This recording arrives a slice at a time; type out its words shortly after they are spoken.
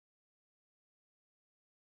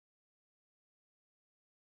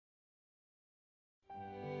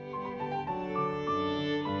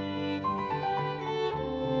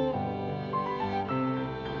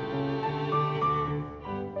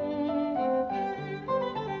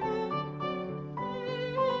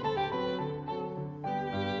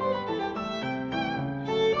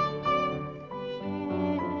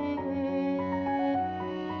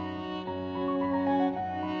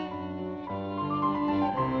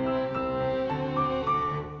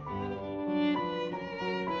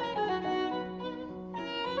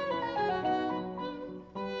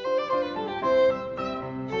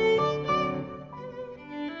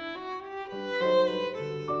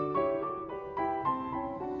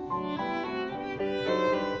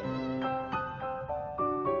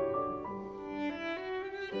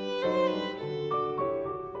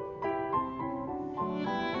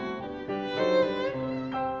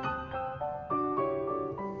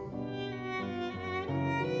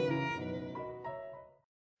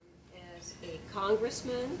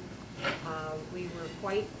Congressman. We were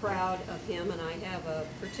quite proud of him, and I have a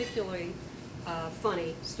particularly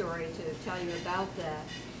funny story to tell you about that.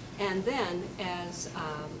 And then as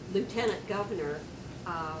Lieutenant Governor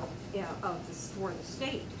for the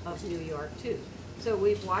state of New York, too. So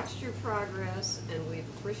we've watched your progress, and we've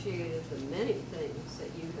appreciated the many things that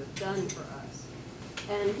you have done for us.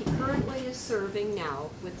 And he currently is serving now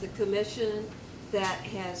with the commission that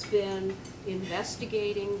has been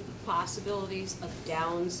investigating the possibilities of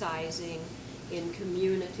downsizing in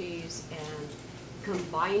communities and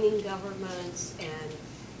combining governments and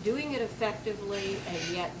doing it effectively,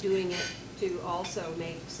 and yet doing it to also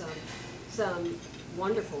make some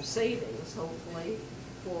wonderful savings, hopefully,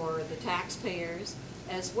 for the taxpayers,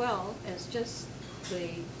 as well as just the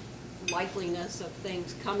likeliness of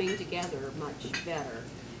things coming together much better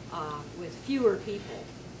with fewer people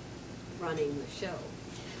running the show.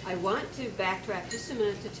 I want to backtrack just a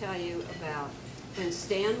minute to tell you about when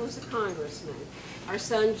Stan was a congressman. Our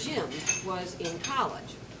son Jim was in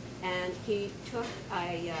college, and he took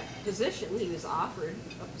a position, he was offered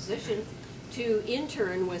a position to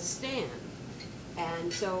intern with Stan.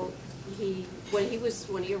 And so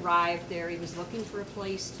when he arrived there, he was looking for a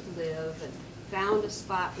place to live and found a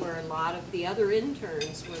spot where a lot of the other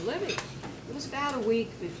interns were living. It was about a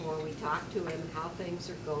week before we talked to him how things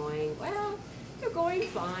are going. Well, they're going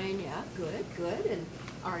fine, yeah, good. And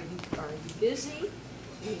are you busy?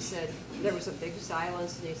 And he said, there was a big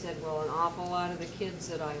silence, and he said, well, an awful lot of the kids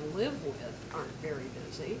that I live with aren't very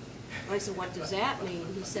busy. And I said, what does that mean?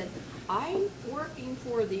 He said, I'm working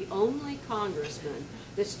for the only congressman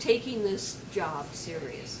that's taking this job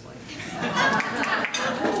seriously.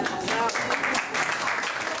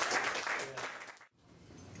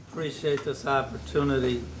 Appreciate this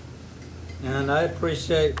opportunity, and I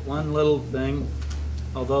appreciate one little thing.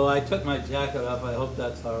 Although I took my jacket off, I hope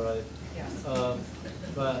that's all right. Yes.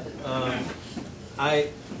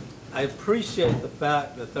 I appreciate the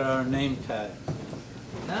fact that there are name tags.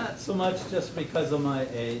 Not so much just because of my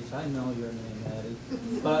age. I know your name, Addie.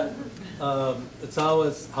 But it's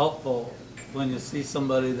always helpful when you see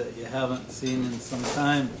somebody that you haven't seen in some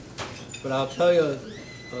time. But I'll tell you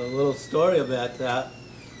a little story about that.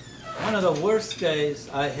 One of the worst days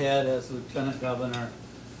I had as Lieutenant Governor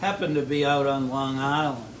happened to be out on Long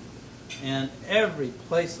Island. And every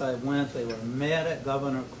place I went, they were mad at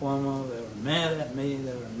Governor Cuomo, they were mad at me,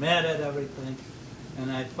 they were mad at everything.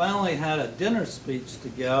 And I finally had a dinner speech to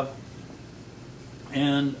give,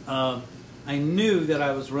 and I knew that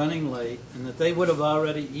I was running late and that they would have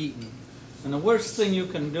already eaten. And the worst thing you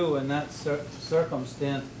can do in that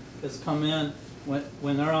circumstance is come in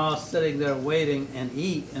when they're all sitting there waiting and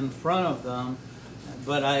eat in front of them.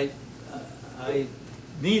 But I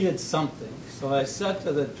needed something, so I said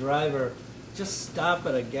to the driver, just stop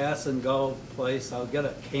at a gas and go place, I'll get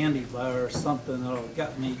a candy bar or something that'll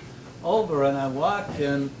get me over. And I walked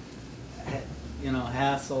in, you know,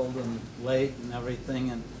 hassled and late and everything,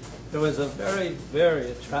 and there was a very,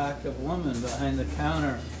 very attractive woman behind the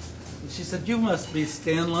counter. And she said, you must be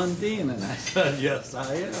Stan Lundine. And I said, yes,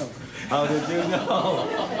 I am. How did you know?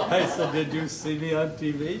 I said, did you see me on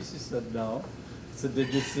TV? She said, no. I said,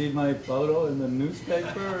 did you see my photo in the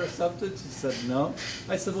newspaper or something? She said, no.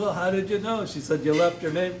 I said, well, how did you know? She said, you left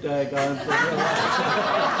your name tag on for your life.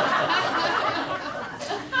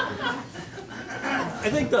 I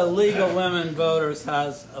think the League of Women Voters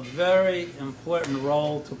has a very important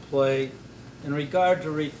role to play in regard to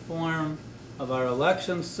reform of our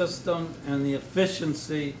election system and the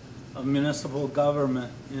efficiency of municipal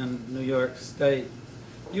government in New York State.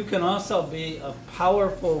 You can also be a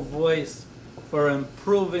powerful voice for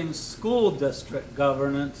improving school district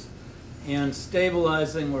governance and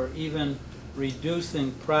stabilizing or even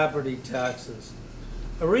reducing property taxes.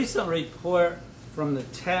 A recent report from the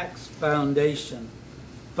Tax Foundation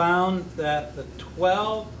found that the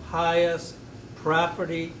 12 highest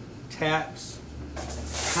property tax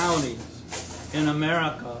counties in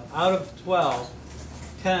America, out of 12,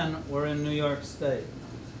 10 were in New York State.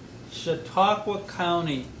 Chautauqua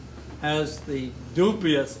County has the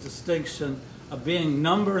dubious distinction of being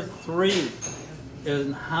number 3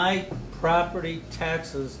 in high property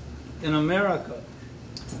taxes in America.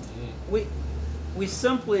 We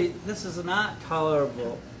simply, this is not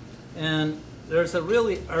tolerable, and there's a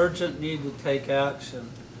really urgent need to take action.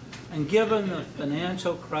 And given the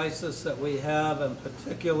financial crisis that we have, and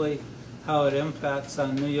particularly how it impacts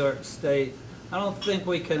on New York State, I don't think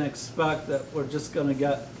we can expect that we're just going to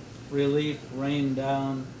get relief rained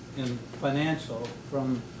down in financial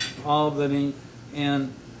from Albany.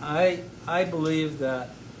 And I believe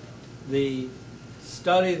that the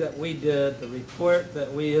study that we did, the report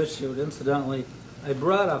that we issued, incidentally, I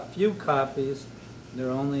brought a few copies,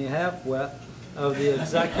 they're only half wet, of the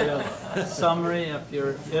executive summary if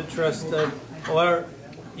you're interested, or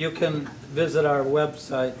you can visit our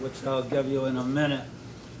website, which I'll give you in a minute.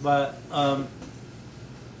 But I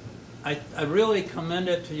really commend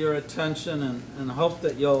it to your attention and hope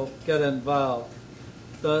that you'll get involved.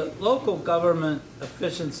 The Local Government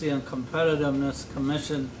Efficiency and Competitiveness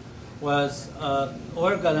Commission was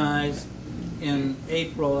organized in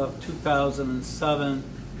April of 2007,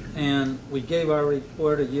 and we gave our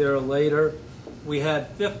report a year later. We had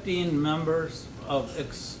 15 members of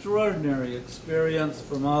extraordinary experience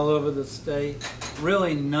from all over the state,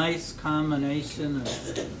 really nice combination of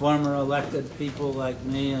former elected people like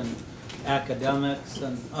me and academics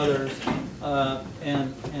and others,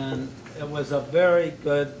 and it was a very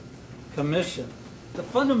good commission. The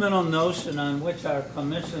fundamental notion on which our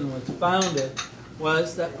commission was founded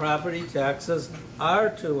was that property taxes are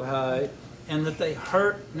too high and that they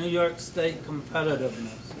hurt New York State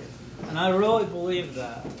competitiveness. And I really believe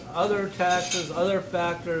that. Other taxes, other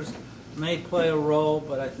factors may play a role,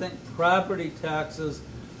 but I think property taxes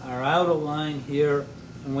are out of line here,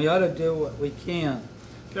 and we ought to do what we can.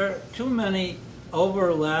 There are too many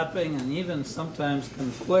overlapping and even sometimes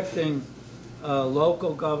conflicting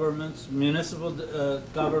local governments, municipal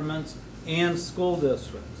governments, and school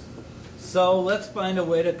districts. So let's find a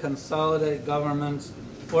way to consolidate governments,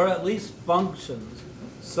 or at least functions,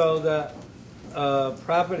 so that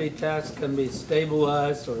property tax can be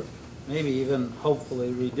stabilized or maybe even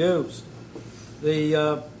hopefully reduced. We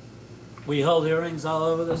held hearings all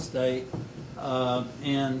over the state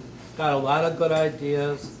and got a lot of good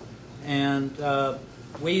ideas, and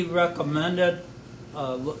we recommended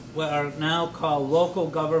what are now called local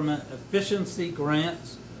government efficiency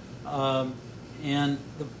grants, and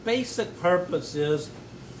the basic purpose is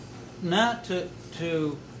not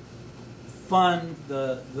to fund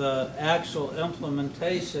the actual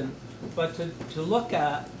implementation, but to look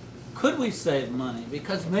at, could we save money?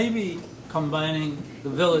 Because maybe combining the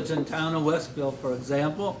village and town of Westfield, for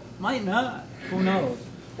example, might not. Who knows?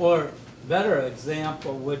 Or better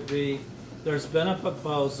example would be, there's been a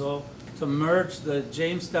proposal to merge the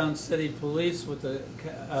Jamestown City Police with the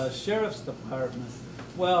Sheriff's Department.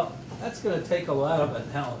 Well, that's going to take a lot of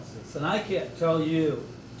analysis, and I can't tell you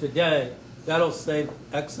today that'll save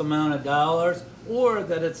X amount of dollars, or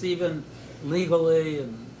that it's even legally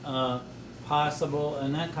and possible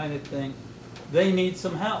and that kind of thing. They need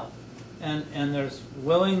some help, and there's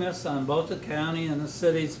willingness on both the county and the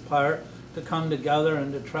city's part to come together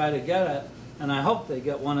and to try to get it, and I hope they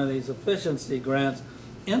get one of these efficiency grants.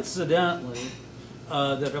 Incidentally,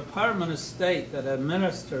 the Department of State that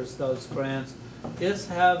administers those grants is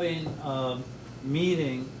having a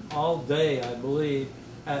meeting all day, I believe,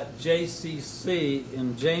 at JCC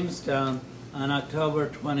in Jamestown on October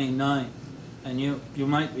 29th. And you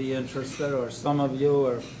might be interested, or some of you,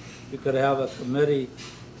 or you could have a committee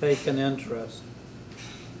take an interest.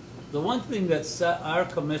 The one thing that set our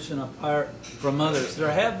commission apart from others,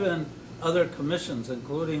 there have been other commissions,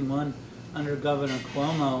 including one under Governor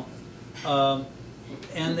Cuomo,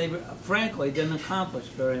 and they frankly didn't accomplish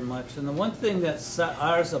very much. And the one thing that set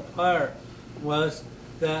ours apart was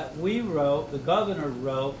that we wrote, the governor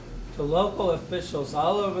wrote, to local officials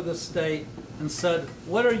all over the state and said,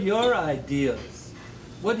 what are your ideas?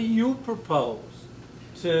 What do you propose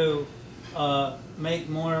to make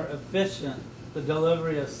more efficient the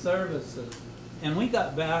delivery of services? And we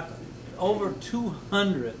got back over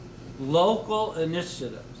 200 local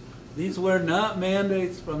initiatives. These were not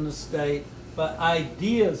mandates from the state, but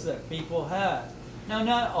ideas that people had. Now,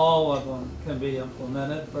 not all of them can be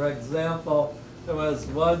implemented. For example, there was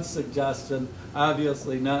one suggestion,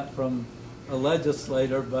 obviously not from a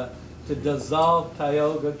legislator, but to dissolve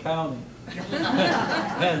Tioga County.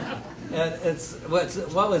 and it's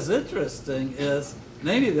what was interesting is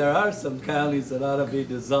maybe there are some counties that ought to be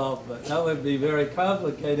dissolved, but that would be very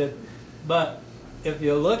complicated. But if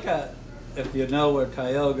you look at, if you know where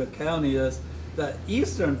Tioga County is, the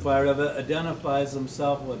eastern part of it identifies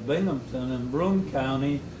himself with Binghamton and Broome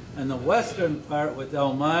County, and the western part with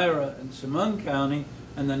Elmira and Chemung County,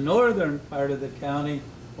 and the northern part of the county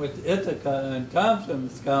with Ithaca and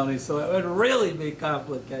Tompkins County. So it would really be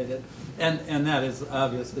complicated, and that is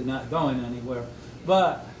obviously not going anywhere.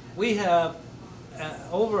 But we have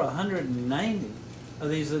over 190 of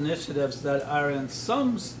these initiatives that are in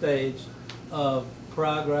some stage of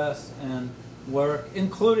progress and work,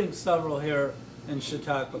 including several here in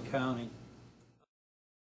Chautauqua County.